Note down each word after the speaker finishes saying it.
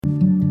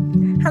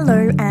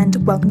Hello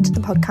and welcome to the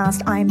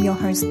podcast. I am your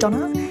host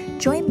Donna.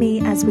 Join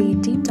me as we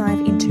deep dive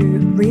into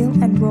real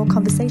and raw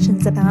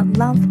conversations about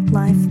love,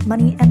 life,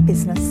 money and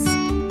business.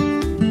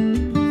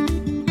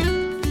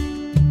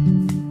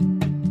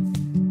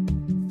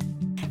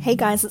 Hey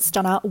guys, it's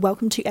Donna.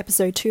 Welcome to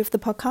episode 2 of the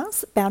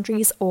podcast,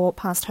 Boundaries or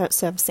Past Hurt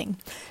Servicing.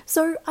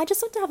 So I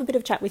just want to have a bit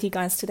of chat with you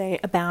guys today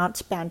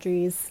about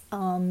boundaries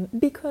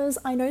because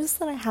I noticed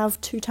that I have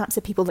 2 types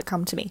of people that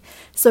come to me.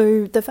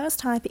 So the first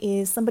type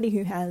is somebody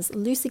who has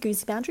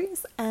loosey-goosey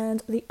boundaries,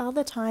 and the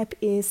other type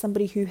is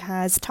somebody who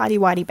has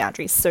tighty-whitey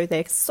boundaries. So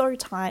they're so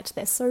tight,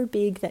 they're so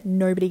big that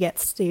nobody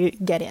gets to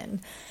get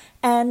in.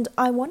 And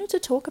I wanted to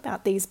talk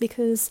about these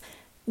because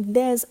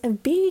there's a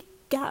big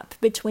gap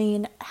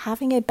between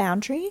having a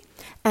boundary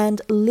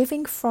and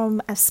living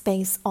from a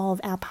space of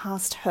our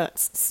past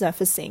hurts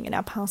surfacing and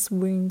our past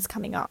wounds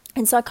coming up.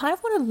 And so I kind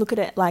of want to look at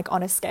it like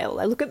on a scale.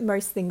 I look at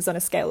most things on a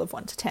scale of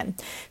 1 to 10.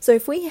 So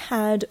if we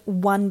had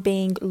 1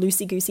 being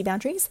loosey-goosey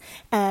boundaries,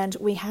 and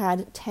we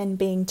had 10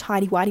 being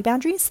tighty-whitey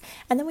boundaries,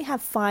 and then we have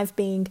 5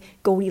 being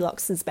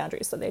Goldilocks'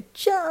 boundaries, so they're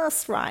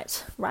just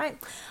right?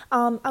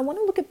 I want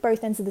to look at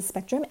both ends of the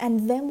spectrum,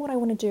 and then what I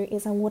want to do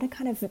is I want to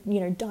kind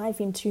of, dive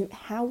into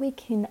how we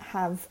can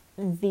have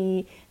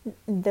the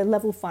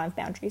level 5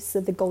 boundaries, so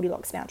the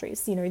Goldilocks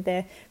boundaries.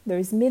 They're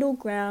those middle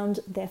ground,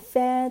 they're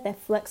fair, they're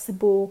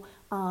flexible,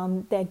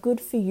 they're good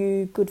for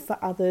you, good for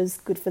others,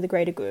 good for the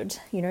greater good.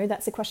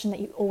 That's a question that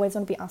you always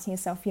want to be asking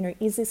yourself.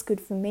 Is this good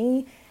for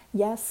me?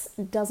 Yes.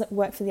 Does it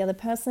work for the other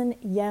person?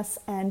 Yes.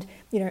 And,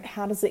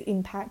 how does it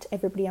impact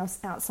everybody else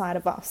outside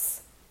of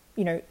us?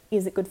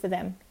 Is it good for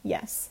them?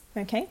 Yes.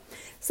 Okay.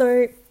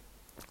 So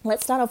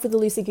let's start off with the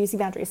loosey-goosey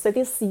boundaries. So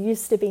this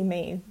used to be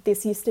me.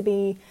 This used to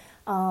be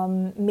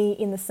me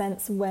in the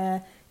sense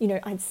where,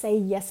 I'd say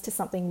yes to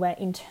something where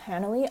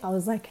internally I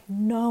was like,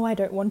 no, I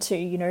don't want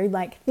to,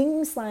 like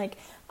things like,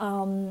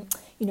 Donna,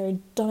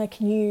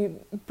 can you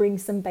bring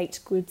some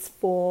baked goods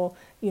for,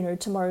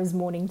 tomorrow's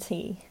morning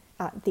tea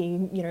at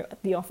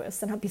the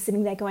office? And I'd be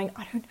sitting there going,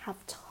 I don't have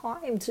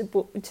time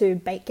to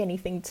bake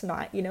anything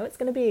tonight. It's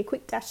going to be a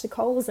quick dash to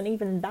Coles, and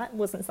even that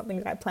wasn't something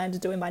that I planned to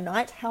do in my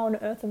night. How on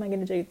earth am I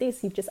going to do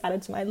this? You've just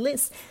added to my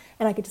list.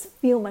 And I could just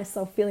feel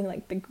myself feeling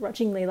like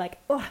begrudgingly like,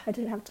 oh, I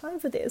didn't have time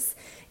for this,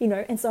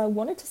 and so I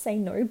wanted to say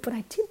no, but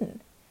I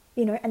didn't.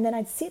 And then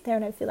I'd sit there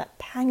and I'd feel that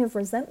pang of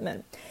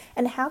resentment.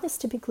 And how this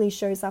typically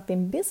shows up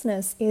in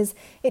business is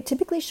it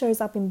typically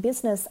shows up in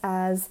business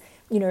as,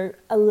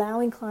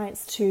 allowing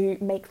clients to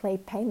make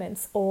late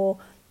payments or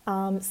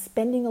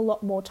spending a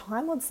lot more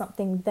time on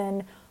something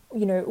than,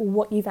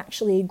 what you've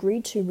actually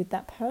agreed to with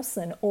that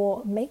person,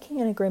 or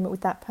making an agreement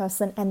with that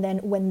person. And then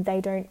when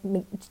they don't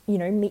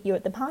meet you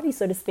at the party,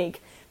 so to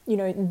speak,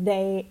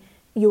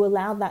 you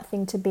allow that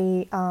thing to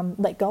be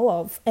let go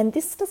of. And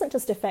this doesn't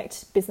just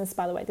affect business,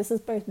 by the way. This is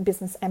both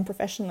business and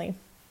professionally.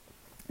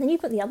 Then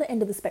you've got the other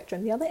end of the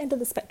spectrum. The other end of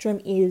the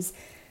spectrum is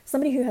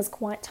somebody who has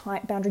quite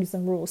tight boundaries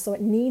and rules. So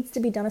it needs to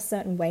be done a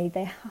certain way.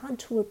 They're hard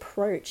to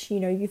approach.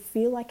 You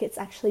feel like it's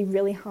actually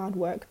really hard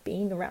work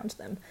being around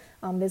them.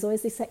 There's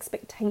always this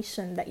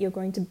expectation that you're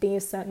going to be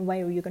a certain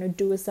way, or you're going to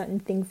do a certain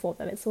thing for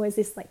them. It's always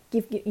this like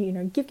give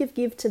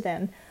to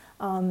them.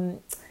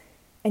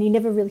 And you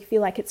never really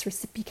feel like it's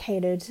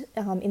reciprocated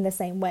in the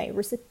same way.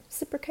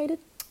 Reciprocated?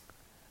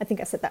 I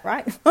think I said that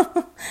right.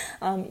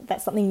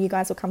 That's something you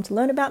guys will come to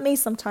learn about me.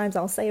 Sometimes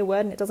I'll say a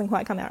word and it doesn't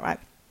quite come out right.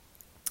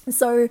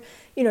 So,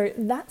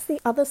 that's the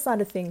other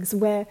side of things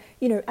where,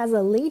 as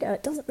a leader,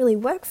 it doesn't really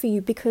work for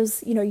you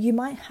because, you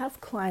might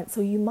have clients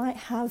or you might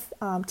have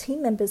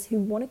team members who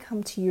want to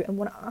come to you and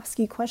want to ask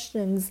you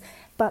questions,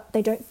 but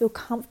they don't feel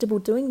comfortable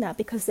doing that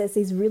because there's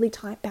these really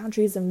tight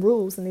boundaries and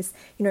rules and this,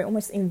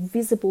 almost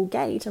invisible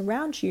gate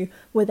around you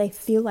where they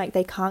feel like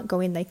they can't go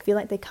in, they feel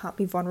like they can't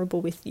be vulnerable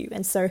with you.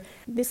 And so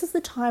this is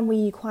the time where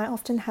you quite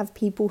often have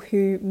people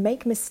who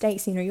make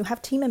mistakes. You'll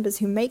have team members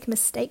who make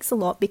mistakes a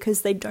lot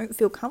because they don't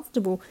feel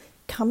comfortable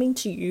coming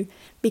to you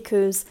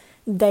because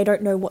they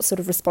don't know what sort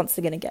of response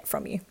they're going to get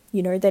from you.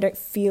 They don't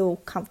feel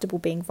comfortable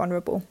being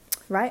vulnerable,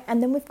 right?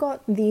 And then we've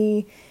got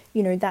the,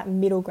 that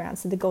middle ground,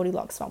 so the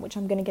Goldilocks one, which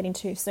I'm going to get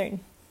into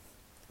soon.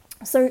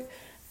 So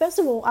first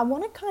of all, I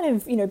want to kind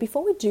of,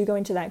 before we do go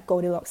into that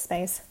Goldilocks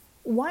space,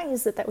 why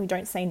is it that we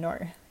don't say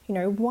no?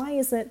 Why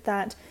is it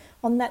that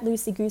on that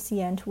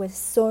loosey-goosey end, we're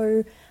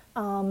so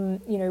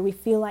we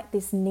feel like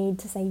this need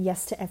to say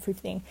yes to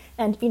everything.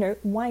 And,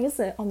 why is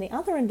it on the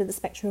other end of the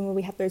spectrum where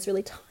we have those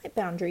really tight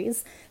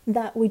boundaries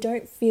that we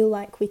don't feel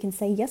like we can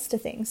say yes to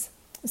things?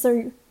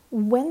 So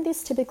when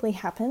this typically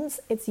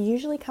happens, it's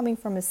usually coming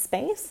from a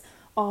space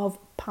of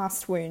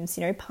past wounds,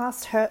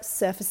 past hurt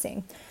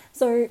surfacing.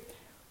 So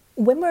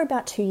when we're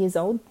about 2 years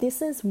old,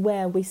 this is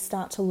where we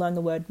start to learn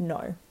the word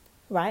no,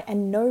 right?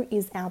 And no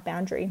is our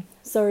boundary.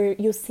 So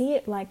you'll see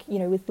it like,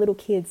 with little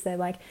kids, they're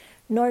like,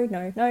 no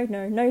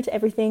to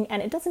everything.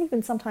 And it doesn't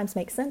even sometimes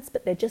make sense,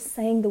 but they're just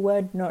saying the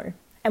word no.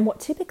 And what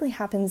typically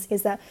happens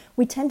is that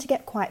we tend to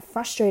get quite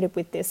frustrated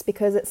with this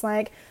because it's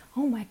like,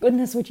 oh my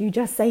goodness, would you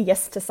just say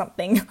yes to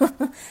something?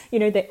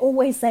 They're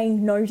always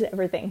saying no to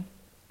everything.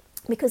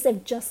 because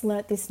they've just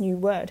learnt this new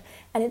word.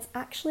 And it's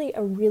actually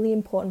a really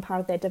important part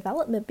of their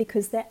development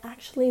because they're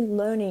actually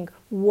learning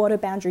what a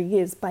boundary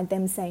is by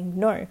them saying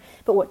no.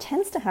 But what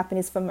tends to happen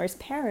is for most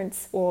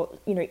parents or,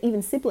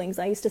 even siblings,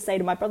 I used to say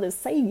to my brothers,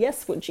 say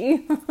yes, would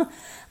you?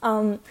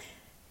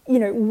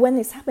 When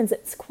this happens,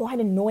 it's quite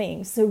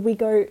annoying. So we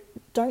go,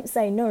 don't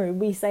say no,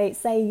 we say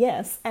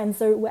yes. And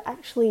so we're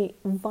actually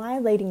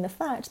violating the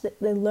fact that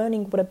they're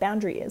learning what a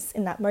boundary is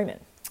in that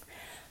moment.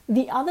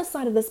 The other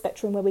side of the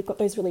spectrum where we've got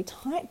those really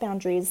tight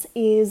boundaries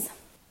is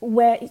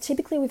where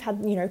typically we've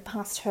had,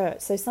 past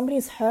hurt. So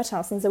somebody's hurt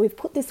us, and so we've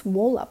put this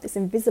wall up, this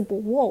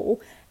invisible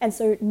wall, and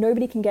so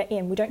nobody can get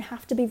in. We don't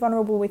have to be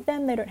vulnerable with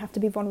them. They don't have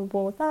to be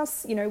vulnerable with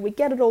us. We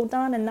get it all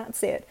done and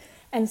that's it.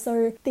 And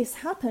so this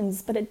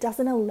happens, but it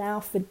doesn't allow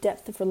for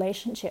depth of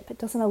relationship. It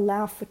doesn't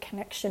allow for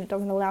connection. It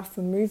doesn't allow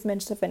for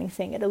movement of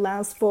anything. It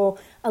allows for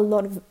a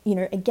lot of,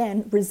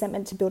 again,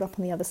 resentment to build up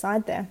on the other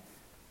side there.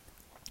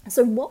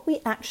 So what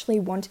we actually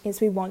want is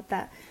we want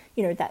that,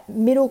 that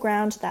middle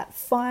ground, that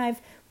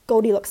 5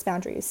 Goldilocks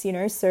boundaries,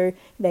 so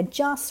they're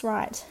just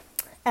right.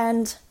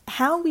 And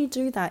how we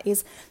do that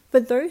is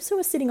for those who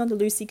are sitting on the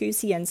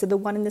loosey-goosey end, so the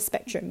one in the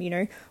spectrum,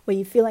 where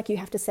you feel like you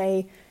have to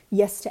say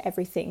yes to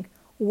everything.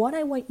 What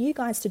I want you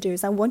guys to do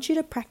is I want you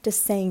to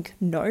practice saying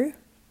no,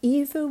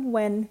 even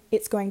when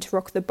it's going to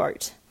rock the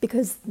boat,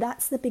 because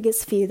that's the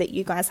biggest fear that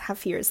you guys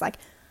have here is like,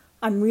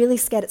 I'm really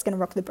scared it's going to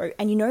rock the boat.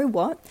 And you know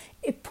what?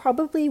 It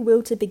probably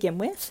will to begin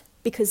with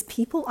because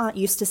people aren't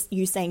used to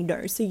you saying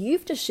no. So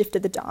you've just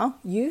shifted the dial.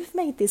 You've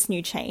made this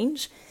new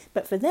change.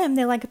 But for them,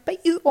 they're like,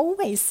 but you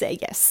always say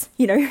yes.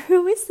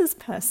 Who is this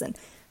person?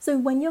 So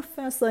when you're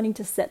first learning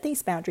to set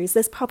these boundaries,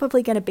 there's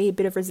probably going to be a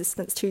bit of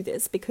resistance to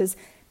this because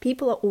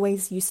people are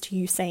always used to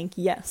you saying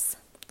yes,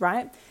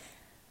 right?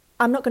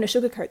 I'm not going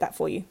to sugarcoat that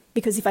for you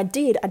because if I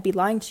did, I'd be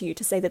lying to you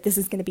to say that this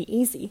is going to be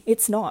easy.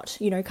 It's not.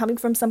 Coming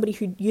from somebody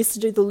who used to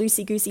do the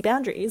loosey-goosey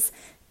boundaries,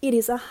 it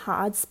is a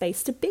hard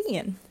space to be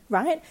in,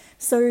 right?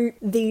 So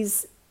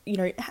these,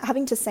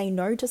 having to say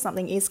no to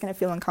something is going to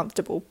feel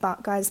uncomfortable.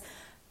 But guys,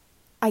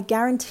 I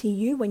guarantee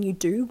you when you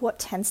do, what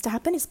tends to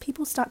happen is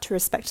people start to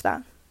respect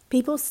that.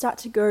 People start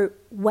to go,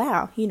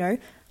 wow,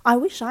 I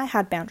wish I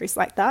had boundaries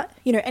like that.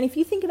 And if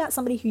you think about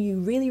somebody who you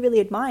really, really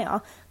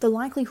admire, the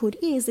likelihood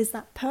is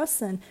that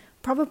person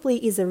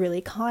probably is a really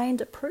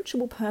kind,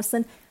 approachable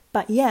person,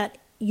 but yet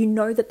you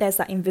know that there's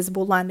that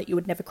invisible line that you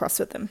would never cross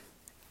with them.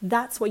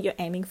 That's what you're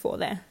aiming for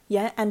there,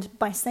 yeah? And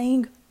by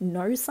saying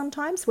no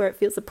sometimes where it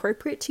feels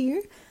appropriate to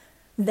you,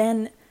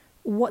 then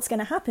what's going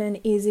to happen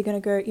is you're going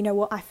to go, you know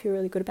what, I feel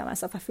really good about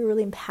myself. I feel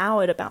really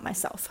empowered about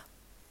myself.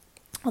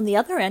 On the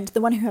other end,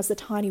 the one who has the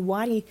tiny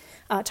whitey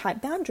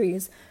type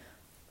boundaries,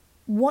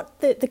 what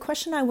the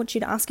question I want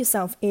you to ask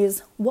yourself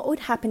is, what would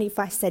happen if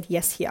I said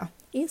yes here?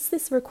 Is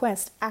this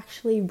request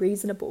actually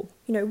reasonable?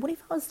 What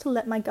if I was to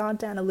let my guard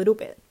down a little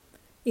bit?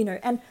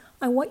 And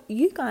I want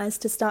you guys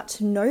to start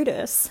to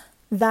notice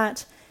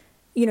that,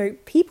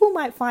 people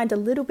might find a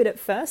little bit at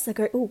first, they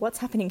go, oh, what's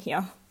happening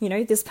here?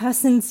 This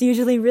person's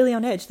usually really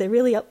on edge. They're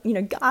really,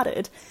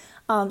 guarded.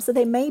 So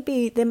there may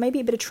be a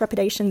bit of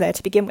trepidation there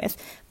to begin with.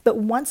 But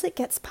once it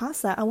gets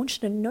past that, I want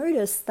you to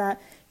notice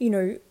that,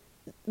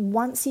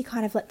 once you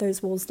kind of let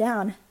those walls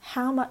down,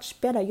 how much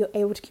better you're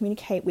able to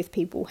communicate with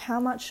people, how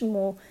much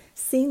more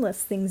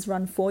seamless things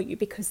run for you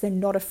because they're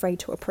not afraid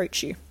to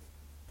approach you.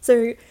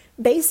 So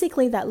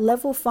basically that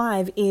level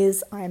 5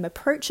 is I am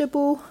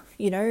approachable,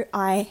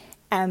 I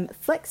am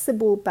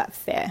flexible but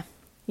fair,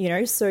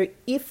 so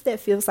if there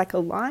feels like a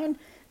line,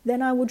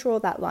 then I will draw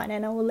that line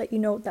and I will let you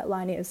know what that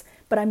line is,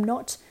 but I'm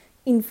not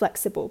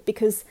inflexible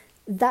because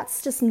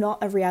that's just not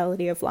a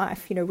reality of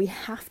life. We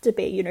have to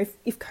be,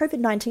 if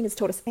COVID-19 has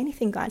taught us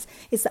anything, guys,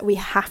 is that we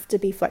have to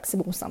be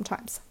flexible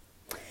sometimes.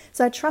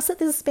 So I trust that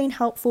this has been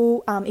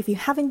helpful. If you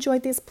have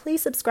enjoyed this,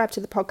 please subscribe to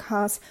the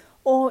podcast,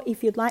 or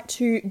if you'd like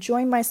to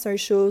join my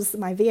socials,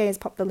 my VA has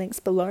popped the links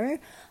below.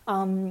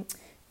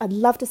 I'd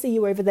love to see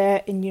you over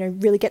there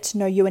and, really get to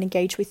know you and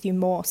engage with you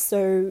more.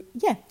 So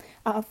yeah,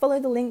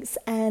 follow the links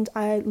and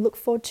I look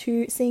forward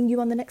to seeing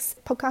you on the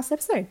next podcast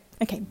episode.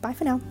 Okay, bye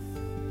for now.